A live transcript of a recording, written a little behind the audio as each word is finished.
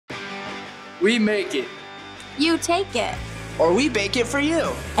We make it. You take it. Or we bake it for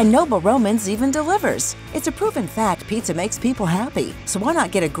you. And Noble Romans even delivers. It's a proven fact pizza makes people happy. So why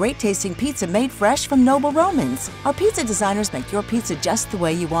not get a great tasting pizza made fresh from Noble Romans? Our pizza designers make your pizza just the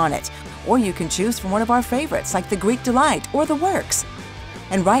way you want it. Or you can choose from one of our favorites like the Greek Delight or the Works.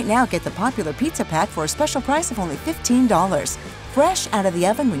 And right now, get the popular pizza pack for a special price of only $15. Fresh out of the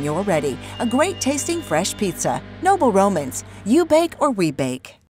oven when you're ready. A great tasting fresh pizza. Noble Romans. You bake or we bake.